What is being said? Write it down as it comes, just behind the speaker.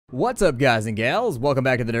What's up, guys and gals? Welcome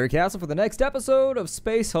back to the Nerd Castle for the next episode of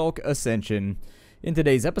Space Hulk Ascension. In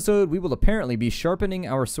today's episode, we will apparently be sharpening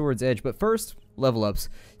our sword's edge, but first, level ups.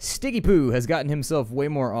 Sticky Poo has gotten himself way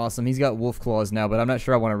more awesome. He's got wolf claws now, but I'm not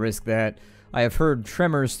sure I want to risk that. I have heard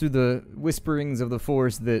tremors through the whisperings of the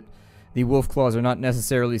force that the wolf claws are not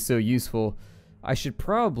necessarily so useful. I should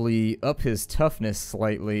probably up his toughness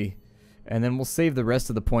slightly, and then we'll save the rest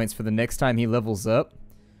of the points for the next time he levels up.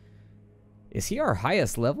 Is he our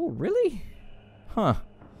highest level? Really? Huh.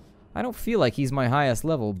 I don't feel like he's my highest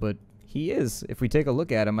level, but he is. If we take a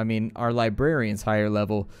look at him, I mean, our librarian's higher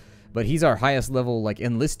level, but he's our highest level, like,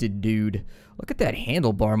 enlisted dude. Look at that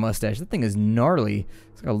handlebar mustache. That thing is gnarly.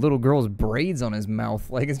 It's got a little girl's braids on his mouth.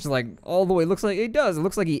 Like, it's just like all the way. It looks like it does. It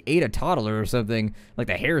looks like he ate a toddler or something. Like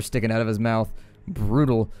the hair sticking out of his mouth.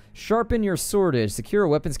 Brutal. Sharpen your sword edge. Secure a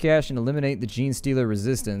weapons cache and eliminate the Genestealer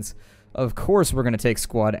resistance. Of course, we're going to take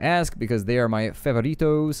Squad Ask because they are my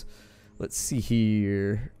favoritos. Let's see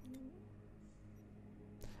here.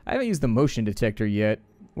 I haven't used the motion detector yet.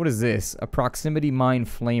 What is this? A proximity mine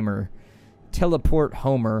flamer. Teleport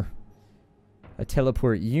Homer. A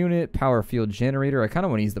teleport unit. Power field generator. I kind of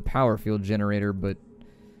want to use the power field generator, but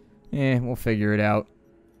we'll figure it out.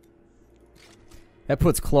 That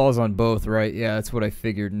puts claws on both, right? Yeah, that's what I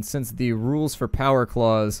figured. And since the rules for power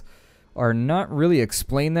claws are not really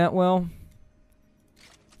explained that well,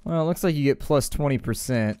 it looks like you get plus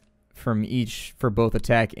 20% from each for both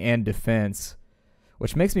attack and defense,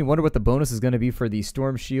 which makes me wonder what the bonus is going to be for the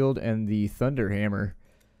Storm Shield and the Thunder Hammer.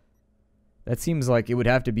 That seems like it would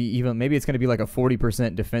have to be even. Maybe it's going to be like a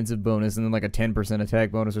 40% defensive bonus and then like a 10%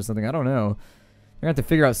 attack bonus or something. I don't know. You're going to have to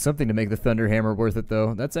figure out something to make the Thunder Hammer worth it,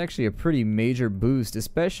 though. That's actually a pretty major boost,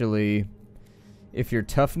 especially if your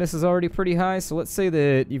toughness is already pretty high. So let's say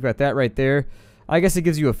that you've got that right there. I guess it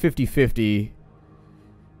gives you a 50-50.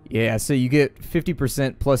 Yeah, so you get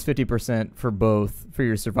 50% plus 50% for both for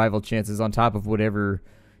your survival chances on top of whatever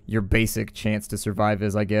your basic chance to survive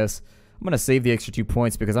is, I guess. I'm going to save the extra 2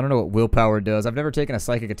 points because I don't know what willpower does. I've never taken a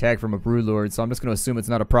psychic attack from a Broodlord, so I'm just going to assume it's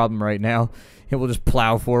not a problem right now. It will just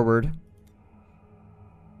plow forward.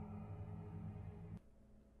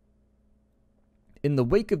 In the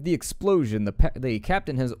wake of the explosion, the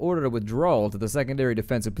captain has ordered a withdrawal to the secondary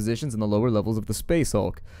defensive positions in the lower levels of the Space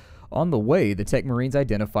Hulk. On the way, the Tech Marines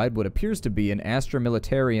identified what appears to be an Astra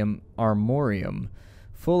Militarium Armorium,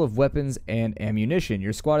 full of weapons and ammunition.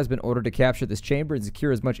 Your squad has been ordered to capture this chamber and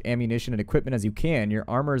secure as much ammunition and equipment as you can. Your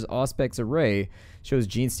armor's Auspex array shows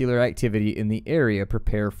Genestealer activity in the area.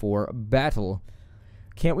 Prepare for battle.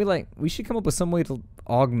 Can't we, like, we should come up with some way to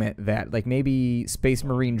augment that, like maybe Space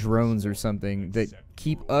Marine drones or something that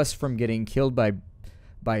keep us from getting killed by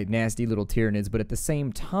nasty little Tyranids, but at the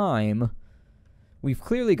same time, we've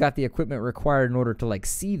clearly got the equipment required in order to, like,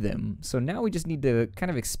 see them. So now we just need to kind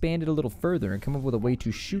of expand it a little further and come up with a way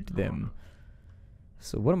to shoot them.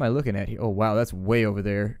 So what am I looking at here? Oh, wow, that's way over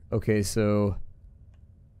there. Okay, so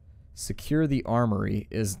secure the armory.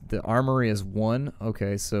 The armory is 1.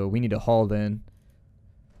 Okay, so we need to haul then.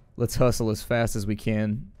 Let's hustle as fast as we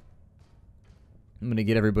can. I'm going to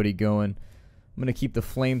get everybody going. I'm going to keep the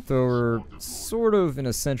flamethrower sort of in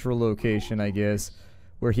a central location, I guess,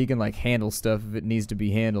 where he can, like, handle stuff if it needs to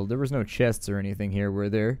be handled. There was no chests or anything here, were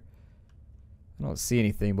there? I don't see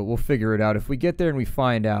anything, but we'll figure it out. If we get there and we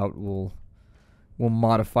find out, we'll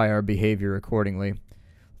modify our behavior accordingly.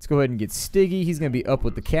 Let's go ahead and get Stiggy. He's going to be up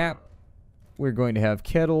with the cap. We're going to have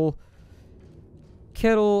Kettle.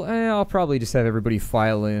 I'll probably just have everybody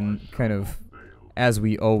file in kind of as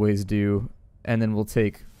we always do, and then we'll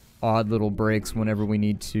take odd little breaks whenever we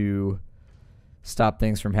need to stop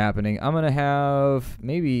things from happening. I'm going to have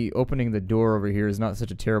maybe opening the door over here is not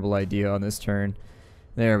such a terrible idea on this turn.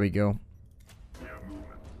 There we go.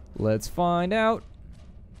 Let's find out.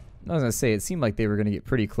 I was going to say, it seemed like they were going to get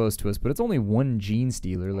pretty close to us, but it's only one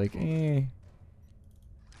Genestealer. Like,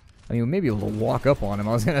 I mean, we may be able to walk up on him.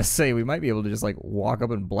 I was going to say, we might be able to just, like, walk up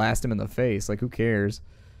and blast him in the face. Like, who cares?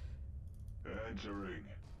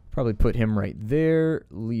 Probably put him right there.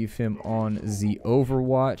 Leave him on the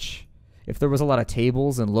Overwatch. If there was a lot of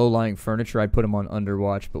tables and low-lying furniture, I'd put him on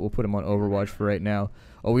Underwatch, but we'll put him on Overwatch for right now.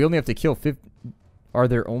 Oh, we only have to kill 50... Are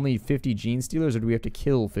there only 50 Genestealers, or do we have to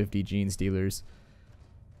kill 50 Genestealers?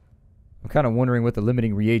 I'm kind of wondering what the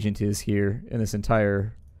limiting reagent is here in this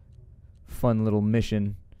entire fun little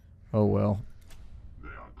mission. Oh well.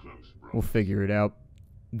 We'll figure it out.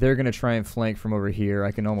 They're going to try and flank from over here.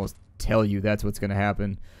 I can almost tell you that's what's going to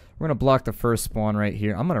happen. We're going to block the first spawn right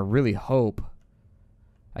here. I'm going to really hope.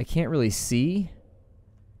 I can't really see.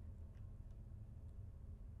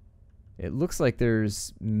 It looks like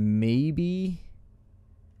there's maybe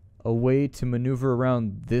a way to maneuver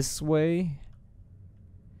around this way.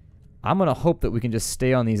 I'm going to hope that we can just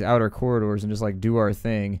stay on these outer corridors and just like do our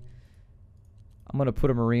thing. I'm going to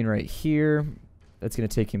put a Marine right here. That's going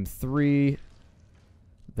to take him 3.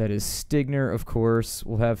 That is Stigner, of course.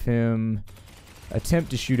 We'll have him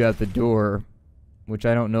attempt to shoot out the door, which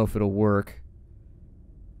I don't know if it'll work.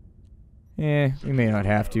 We may not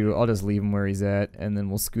have to. I'll just leave him where he's at, and then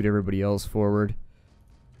we'll scoot everybody else forward.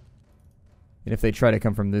 And if they try to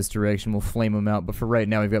come from this direction, we'll flame them out. But for right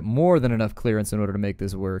now, we've got more than enough clearance in order to make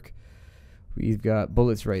this work. We've got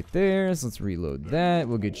bullets right there, so let's reload that.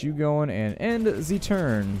 We'll get you going and end the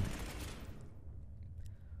turn.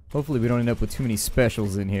 Hopefully we don't end up with too many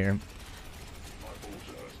specials in here.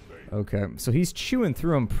 Okay, so he's chewing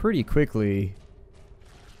through them pretty quickly.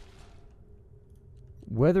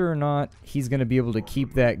 Whether or not he's going to be able to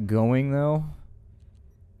keep that going, though,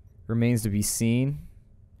 remains to be seen.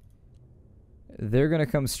 They're going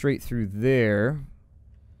to come straight through there,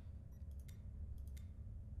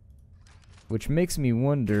 which makes me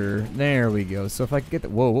wonder. There we go. So if I could get the...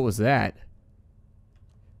 Whoa, what was that?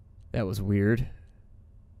 That was weird.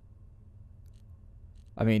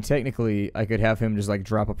 I mean, technically, I could have him just like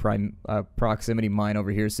drop a proximity mine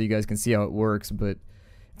over here so you guys can see how it works, but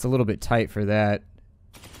it's a little bit tight for that.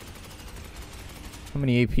 How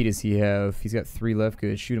many AP does he have? He's got 3 left.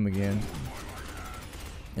 Good. Shoot him again.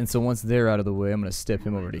 And so once they're out of the way, I'm going to step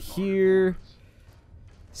him over to here.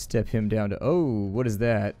 Step him down to... Oh, what is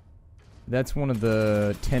that? That's one of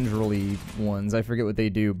the tendril-y ones. I forget what they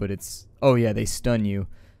do, but it's... Oh, yeah, they stun you.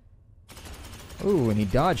 Oh, and he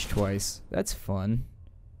dodged twice. That's fun.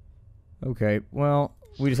 Okay, well,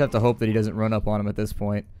 we just have to hope that he doesn't run up on him at this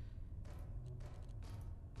point.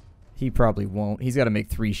 He probably won't. He's got to make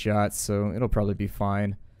 3 shots, so it'll probably be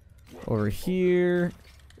fine. Over here,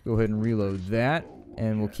 go ahead and reload that,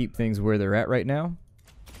 and we'll keep things where they're at right now.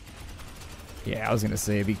 Yeah, I was going to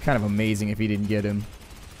say, it'd be kind of amazing if he didn't get him.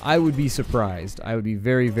 I would be surprised. I would be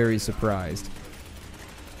very, very surprised.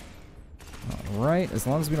 Alright, as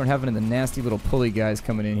long as we don't have any of the nasty little pulley guys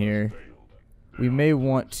coming in here, we may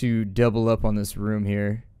want to double up on this room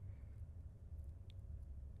here.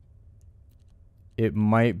 It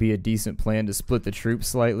might be a decent plan to split the troops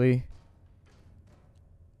slightly.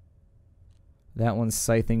 That one's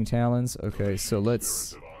Scything Talons. Okay, so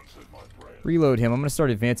let's reload him. I'm going to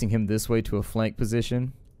start advancing him this way to a flank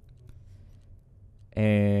position.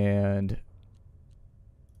 And...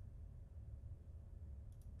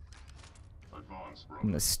 I'm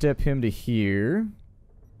going to step him to here.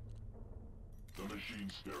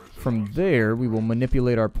 From there, we will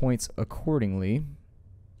manipulate our points accordingly.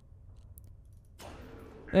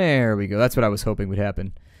 There we go. That's what I was hoping would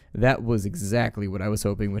happen. That was exactly what I was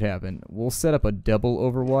hoping would happen. We'll set up a double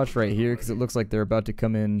overwatch right here because it looks like they're about to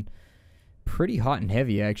come in pretty hot and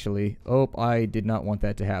heavy, actually. Oh, I did not want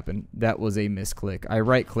that to happen. That was a misclick. I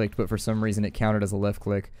right-clicked, but for some reason it counted as a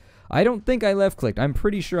left-click. I don't think I left-clicked. I'm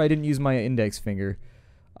pretty sure I didn't use my index finger.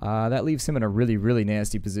 That leaves him in a really, really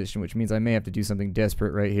nasty position, which means I may have to do something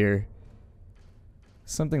desperate right here.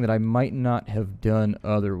 Something that I might not have done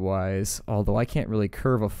otherwise, although I can't really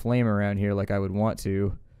curve a flame around here like I would want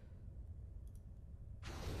to.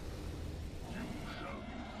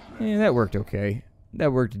 Yeah, that worked okay.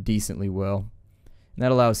 That worked decently well. And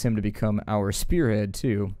that allows him to become our spearhead,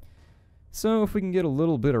 too. So if we can get a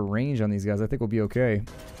little bit of range on these guys, I think we'll be okay.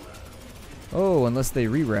 Oh, unless they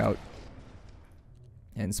reroute.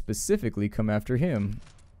 And specifically come after him.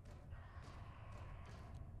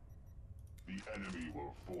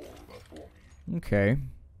 Okay.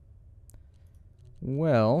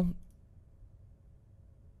 Well,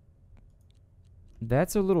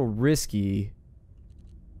 that's a little risky.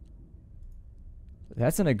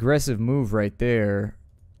 That's an aggressive move right there,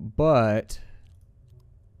 but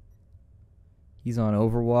he's on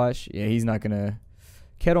Overwatch. Yeah, he's not gonna...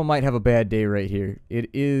 Kettle might have a bad day right here. It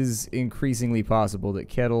is increasingly possible that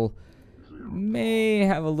Kettle may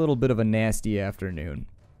have a little bit of a nasty afternoon.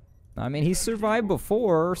 I mean, he's survived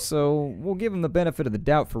before, so we'll give him the benefit of the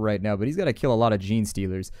doubt for right now, but he's got to kill a lot of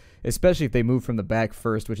Genestealers, especially if they move from the back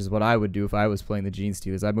first, which is what I would do if I was playing the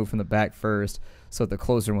Genestealers. I'd move from the back first so that the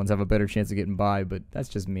closer ones have a better chance of getting by, but that's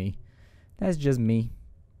just me. That's just me.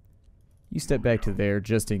 You step back to there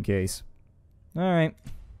just in case. Alright.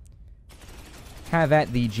 Have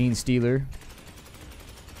at the Genestealer.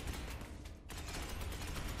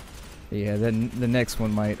 Yeah, then the next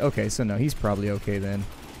one might... Okay, so no, he's probably okay then.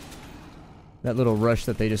 That little rush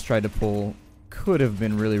that they just tried to pull could have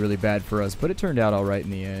been really, really bad for us, but it turned out alright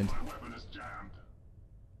in the end.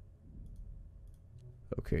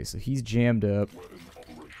 Okay, so he's jammed up.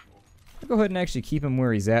 I'll go ahead and actually keep him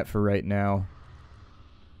where he's at for right now.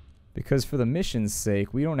 Because for the mission's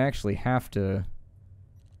sake, we don't actually have to...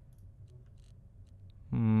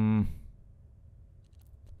 With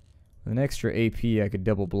an extra AP, I could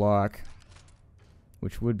double block,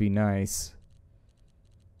 which would be nice.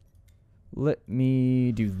 Let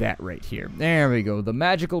me do that right here. There we go. The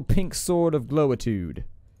magical pink sword of Glowitude.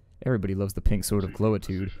 Everybody loves the pink sword of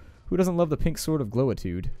Glowitude. Who doesn't love the pink sword of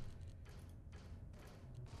Glowitude?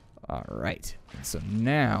 Alright. So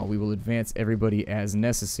now we will advance everybody as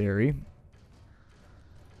necessary.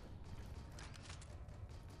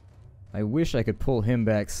 I wish I could pull him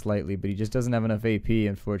back slightly, but he just doesn't have enough AP,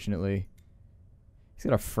 unfortunately. He's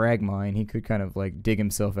got a frag mine. He could kind of like dig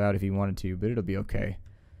himself out if he wanted to, but it'll be okay.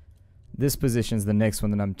 This position's the next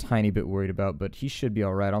one that I'm a tiny bit worried about, but he should be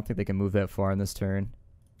alright. I don't think they can move that far in this turn.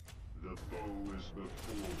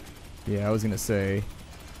 Yeah, I was gonna say.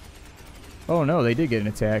 Oh no, they did get an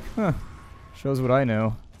attack. Huh. Shows what I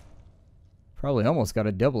know. Probably almost got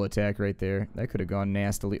a double attack right there. That could have gone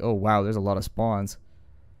nastily. Oh wow, there's a lot of spawns.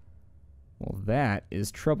 Well, that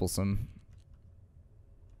is troublesome.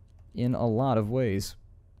 In a lot of ways.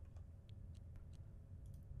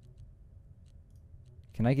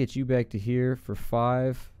 Can I get you back to here for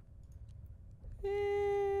 5?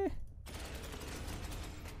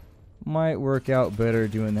 Might work out better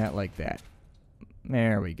doing that like that.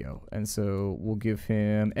 There we go. And so we'll give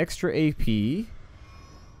him extra AP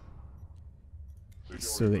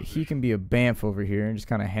so that he can be a bamf over here and just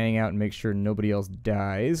kind of hang out and make sure nobody else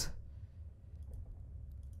dies.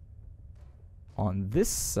 On this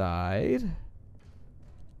side,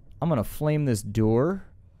 I'm going to flame this door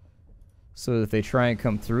so that if they try and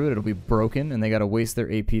come through it, it'll be broken and they got to waste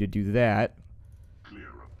their AP to do that.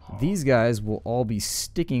 These guys will all be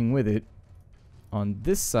sticking with it. On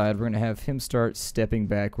this side, we're going to have him start stepping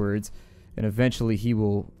backwards, and eventually he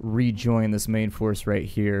will rejoin this main force right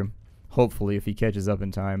here, hopefully, if he catches up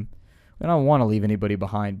in time. And I don't want to leave anybody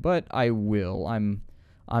behind, but I will. I'm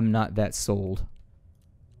not that sold.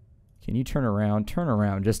 Can you turn around? Turn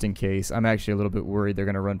around, just in case. I'm actually a little bit worried they're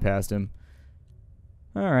going to run past him.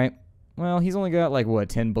 Alright. Well, he's only got, like, what,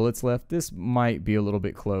 10 bullets left? This might be a little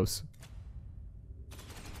bit close.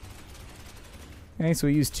 Okay, so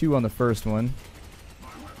he used 2 on the first one.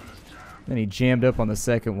 Then he jammed up on the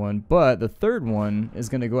second one. But the third one is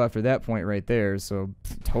going to go after that point right there, so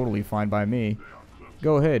totally fine by me.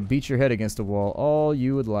 Go ahead, beat your head against a wall all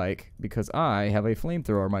you would like, because I have a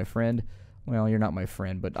flamethrower, my friend. Well, you're not my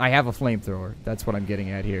friend, but I have a flamethrower. That's what I'm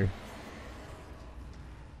getting at here.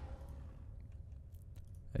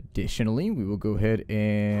 Additionally, we will go ahead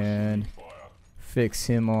and fix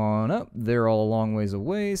him on up. They're all a long ways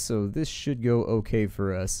away, so this should go okay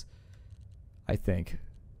for us, I think.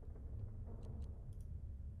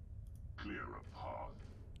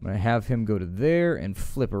 I'm going to have him go to there and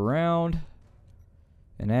flip around.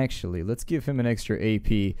 And actually, let's give him an extra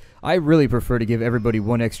AP. I really prefer to give everybody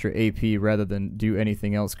 1 extra AP rather than do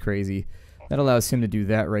anything else crazy. That allows him to do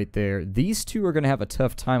that right there. These two are going to have a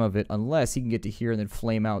tough time of it unless he can get to here and then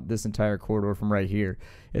flame out this entire corridor from right here.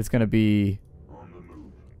 It's going to be...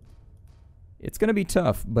 It's going to be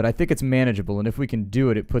tough, but I think it's manageable. And if we can do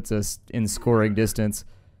it, it puts us in scoring distance.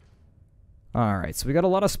 Alright, so we got a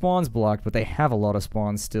lot of spawns blocked, but they have a lot of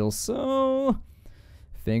spawns still, so...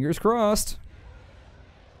 Fingers crossed.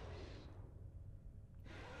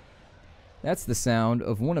 That's the sound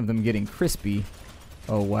of one of them getting crispy.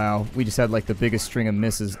 Oh wow, we just had like the biggest string of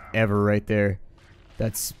misses ever right there.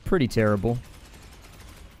 That's pretty terrible.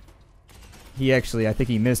 He actually, I think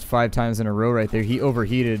he missed 5 times in a row right there. He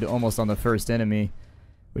overheated almost on the first enemy,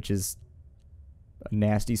 which is a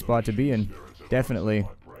nasty spot to be in. Definitely.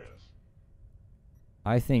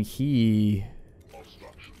 I think he...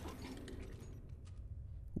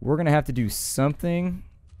 We're going to have to do something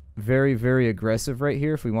very, very aggressive right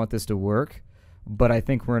here if we want this to work. But I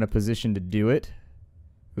think we're in a position to do it.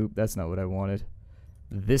 Oop, that's not what I wanted.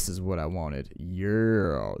 This is what I wanted.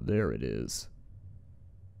 Yeah, there it is.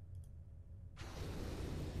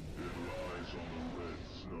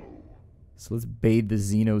 So let's bathe the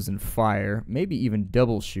Xenos in fire. Maybe even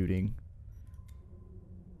double shooting.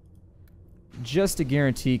 Just to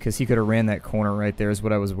guarantee, because he could have ran that corner right there is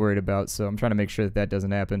what I was worried about. So I'm trying to make sure that that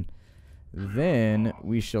doesn't happen. Then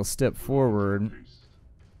we shall step forward.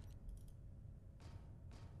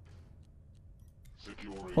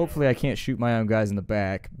 Hopefully I can't shoot my own guys in the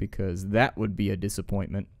back, because that would be a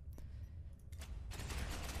disappointment.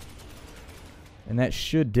 And that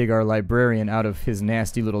should dig our librarian out of his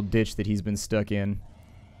nasty little ditch that he's been stuck in.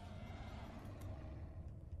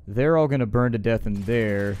 They're all going to burn to death in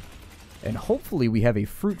there. And hopefully we have a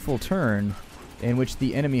fruitful turn in which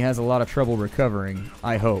the enemy has a lot of trouble recovering.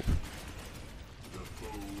 I hope.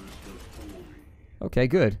 Okay,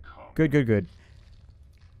 good. Good, good, good.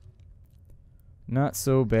 Not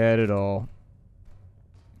so bad at all.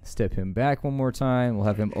 Step him back one more time. We'll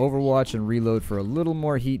have him overwatch and reload for a little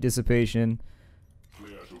more heat dissipation.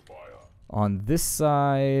 On this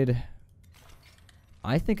side,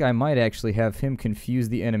 I think I might actually have him confuse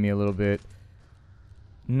the enemy a little bit.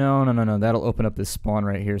 No, no, no, no. That'll open up this spawn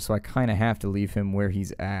right here, so I kind of have to leave him where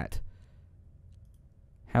he's at.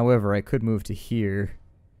 However, I could move to here,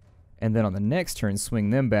 and then on the next turn swing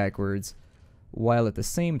them backwards, while at the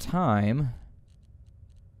same time...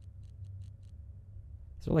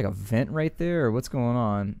 Is there like a vent right there, or what's going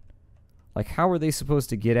on? Like, how are they supposed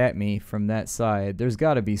to get at me from that side? There's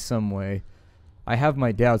got to be some way. I have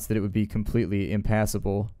my doubts that it would be completely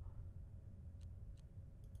impassable.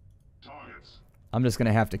 I'm just going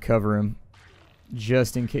to have to cover him,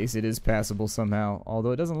 just in case it is passable somehow.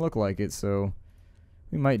 Although it doesn't look like it, so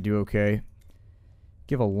we might do okay.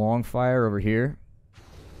 Give a long fire over here.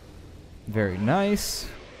 Very nice.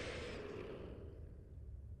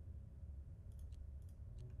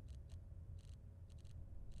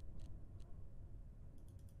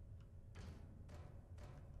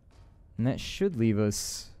 And that should leave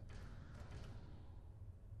us...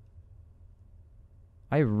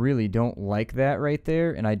 I really don't like that right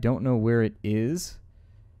there, and I don't know where it is.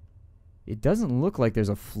 It doesn't look like there's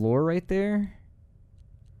a floor right there.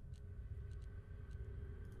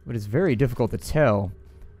 But it's very difficult to tell.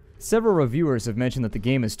 Several reviewers have mentioned that the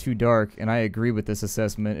game is too dark, and I agree with this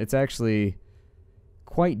assessment. It's actually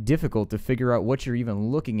quite difficult to figure out what you're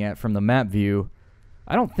even looking at from the map view.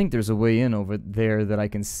 I don't think there's a way in over there that I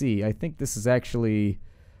can see. I think this is actually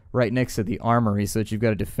right next to the armory, so that you've got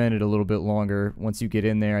to defend it a little bit longer once you get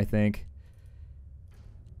in there, I think.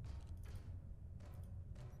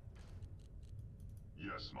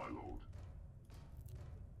 Yes, my lord.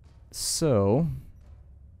 So...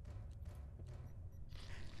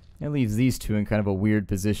 that leaves these two in kind of a weird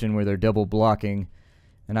position where they're double blocking.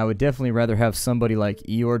 And I would definitely rather have somebody like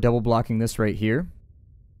Eeyore double blocking this right here.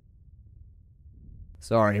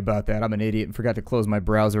 Sorry about that, I'm an idiot and forgot to close my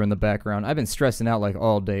browser in the background. I've been stressing out like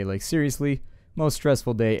all day, like seriously, most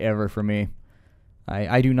stressful day ever for me.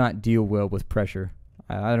 I do not deal well with pressure.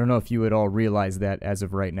 I don't know if you would all realize that as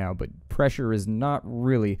of right now, but pressure is not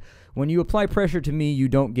really... When you apply pressure to me, you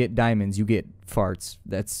don't get diamonds, you get farts.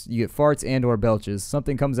 You get farts and or belches.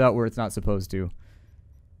 Something comes out where it's not supposed to.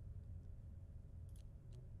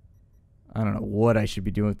 I don't know what I should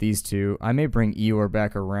be doing with these two. I may bring Eeyore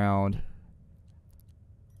back around.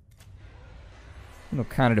 It'll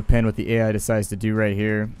kind of depend what the AI decides to do right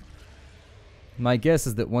here. My guess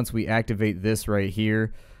is that once we activate this right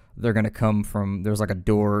here, they're going to come from... There's like a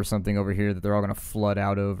door or something over here that they're all going to flood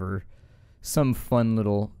out of, or some fun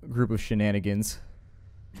little group of shenanigans.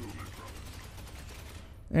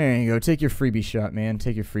 There you go. Take your freebie shot, man.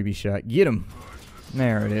 Take your freebie shot. Get him.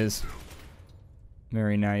 There it is.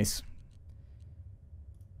 Very nice.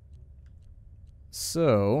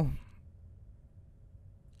 So...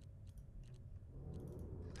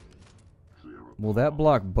 will that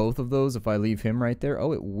block both of those if I leave him right there?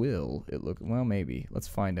 Oh, it will. Well, maybe. Let's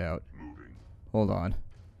find out. Hold on.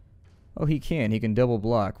 Oh, he can. He can double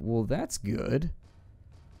block. Well, that's good.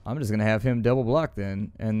 I'm just going to have him double block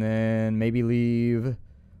then. And then maybe leave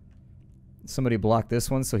somebody block this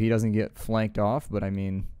one so he doesn't get flanked off. But I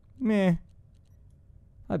mean, meh.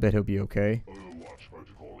 I bet he'll be okay.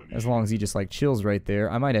 As long as he just like chills right there.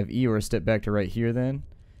 I might have Eeyore step back to right here then.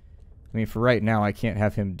 I mean, for right now, I can't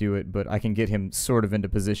have him do it, but I can get him sort of into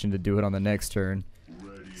position to do it on the next turn.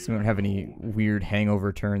 So we don't have any weird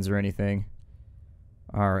hangover turns or anything.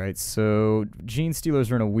 Alright, so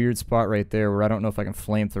Genestealers are in a weird spot right there where I don't know if I can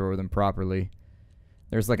flamethrower them properly.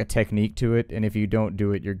 There's like a technique to it, and if you don't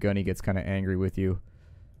do it, your gunny gets kind of angry with you.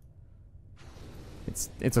 It's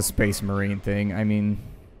a Space Marine thing. I mean,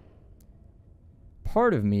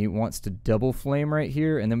 part of me wants to double flame right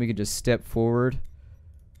here, and then we could just step forward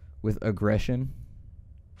with aggression.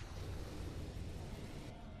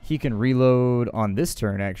 He can reload on this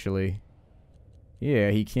turn, actually.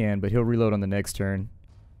 Yeah, he can, but he'll reload on the next turn.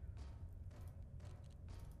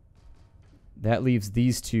 That leaves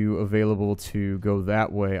these two available to go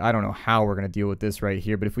that way. I don't know how we're going to deal with this right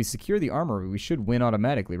here, but if we secure the armory, we should win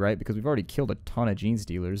automatically, right? Because we've already killed a ton of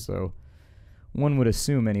Genestealers, so one would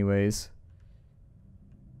assume anyways.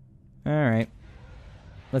 Alright.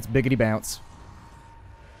 Let's biggity bounce.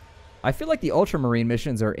 I feel like the Ultramarine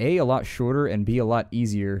missions are A lot shorter, and B, a lot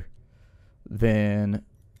easier than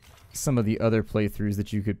some of the other playthroughs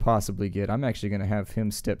that you could possibly get. I'm actually going to have him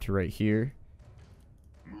step to right here.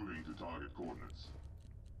 Moving to target coordinates.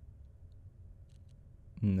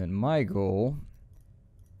 And then my goal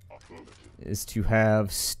is to have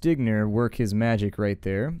Stigner work his magic right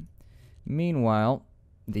there. Meanwhile,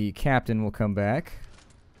 the captain will come back.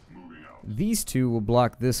 These two will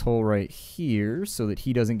block this hole right here so that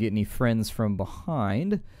he doesn't get any friends from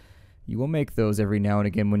behind. You will make those every now and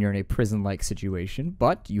again when you're in a prison-like situation,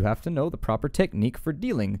 but you have to know the proper technique for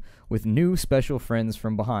dealing with new special friends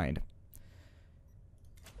from behind.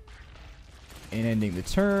 And ending the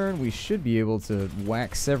turn, we should be able to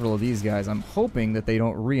whack several of these guys. I'm hoping that they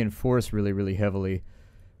don't reinforce really, really heavily,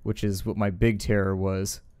 which is what my big terror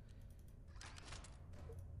was.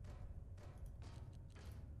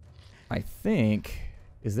 I think...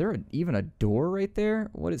 Is there even a door right there?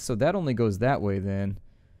 What is, so that only goes that way then.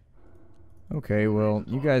 Okay, well,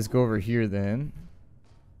 you guys go over here then.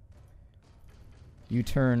 You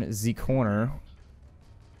turn Z corner.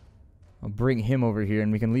 I'll bring him over here,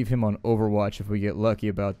 and we can leave him on Overwatch if we get lucky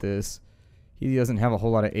about this. He doesn't have a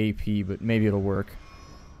whole lot of AP, but maybe it'll work.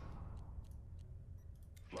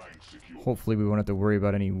 Hopefully we won't have to worry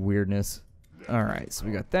about any weirdness. Alright, so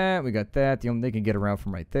we got that, we got that. They can get around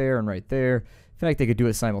from right there and right there. In fact, they could do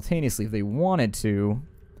it simultaneously if they wanted to.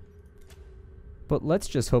 But let's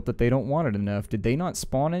just hope that they don't want it enough. Did they not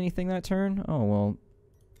spawn anything that turn? Oh, well.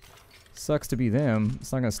 Sucks to be them.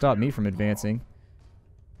 It's not going to stop me from advancing.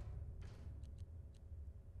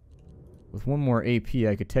 With one more AP,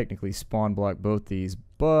 I could technically spawn block both these.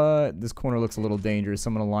 But this corner looks a little dangerous.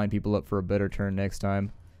 I'm going to line people up for a better turn next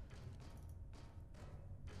time.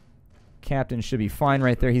 Captain should be fine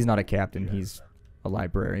right there. He's not a captain. He's a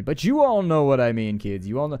librarian. But you all know what I mean, kids.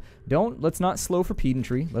 You all know. Let's not slow for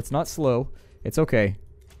pedantry. Let's not slow. It's okay.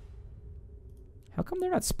 How come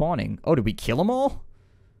they're not spawning? Oh, did we kill them all?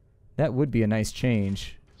 That would be a nice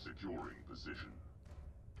change. Securing position.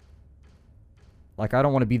 Like, I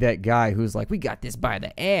don't want to be that guy who's like, we got this by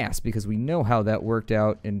the ass, because we know how that worked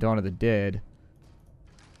out in Dawn of the Dead.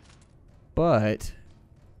 But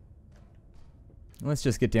let's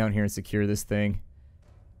just get down here and secure this thing.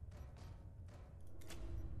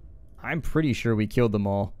 I'm pretty sure we killed them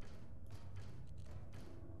all.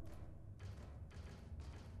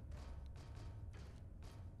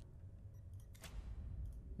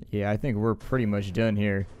 Yeah, I think we're pretty much done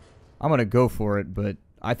here. I'm going to go for it, but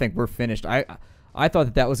I think we're finished. I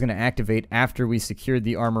thought that was going to activate after we secured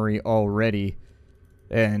the armory already.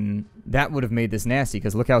 And that would have made this nasty,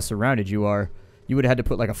 because look how surrounded you are. You would have had to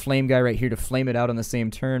put like a flame guy right here to flame it out on the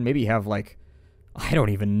same turn. Maybe have like, I don't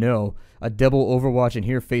even know, a double Overwatch in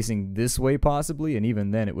here facing this way possibly. And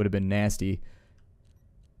even then it would have been nasty.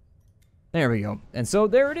 There we go. And so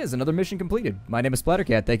there it is, another mission completed. My name is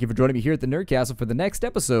Splattercat. Thank you for joining me here at the Nerd Castle for the next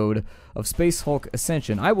episode of Space Hulk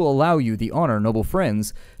Ascension. I will allow you the honor, noble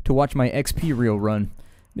friends, to watch my XP reel run,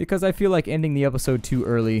 because I feel like ending the episode too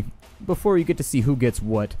early, before you get to see who gets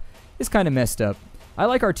what, is kind of messed up. I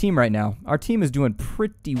like our team right now. Our team is doing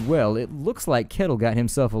pretty well. It looks like Kettle got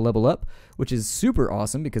himself a level up, which is super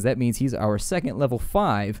awesome because that means he's our second level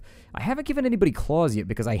 5. I haven't given anybody claws yet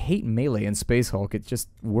because I hate melee in Space Hulk. It just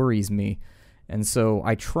worries me. And so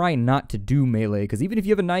I try not to do melee because even if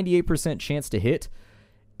you have a 98% chance to hit,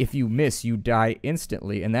 if you miss, you die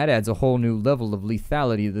instantly. And that adds a whole new level of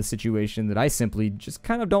lethality to the situation that I simply just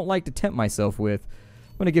kind of don't like to tempt myself with.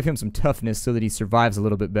 I'm going to give him some toughness so that he survives a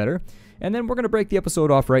little bit better. And then we're going to break the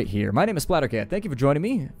episode off right here. My name is Splattercat. Thank you for joining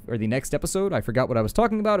me for the next episode. I forgot what I was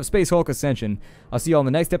talking about of Space Hulk Ascension. I'll see you all in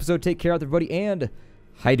the next episode. Take care, everybody, and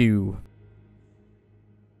hi-do.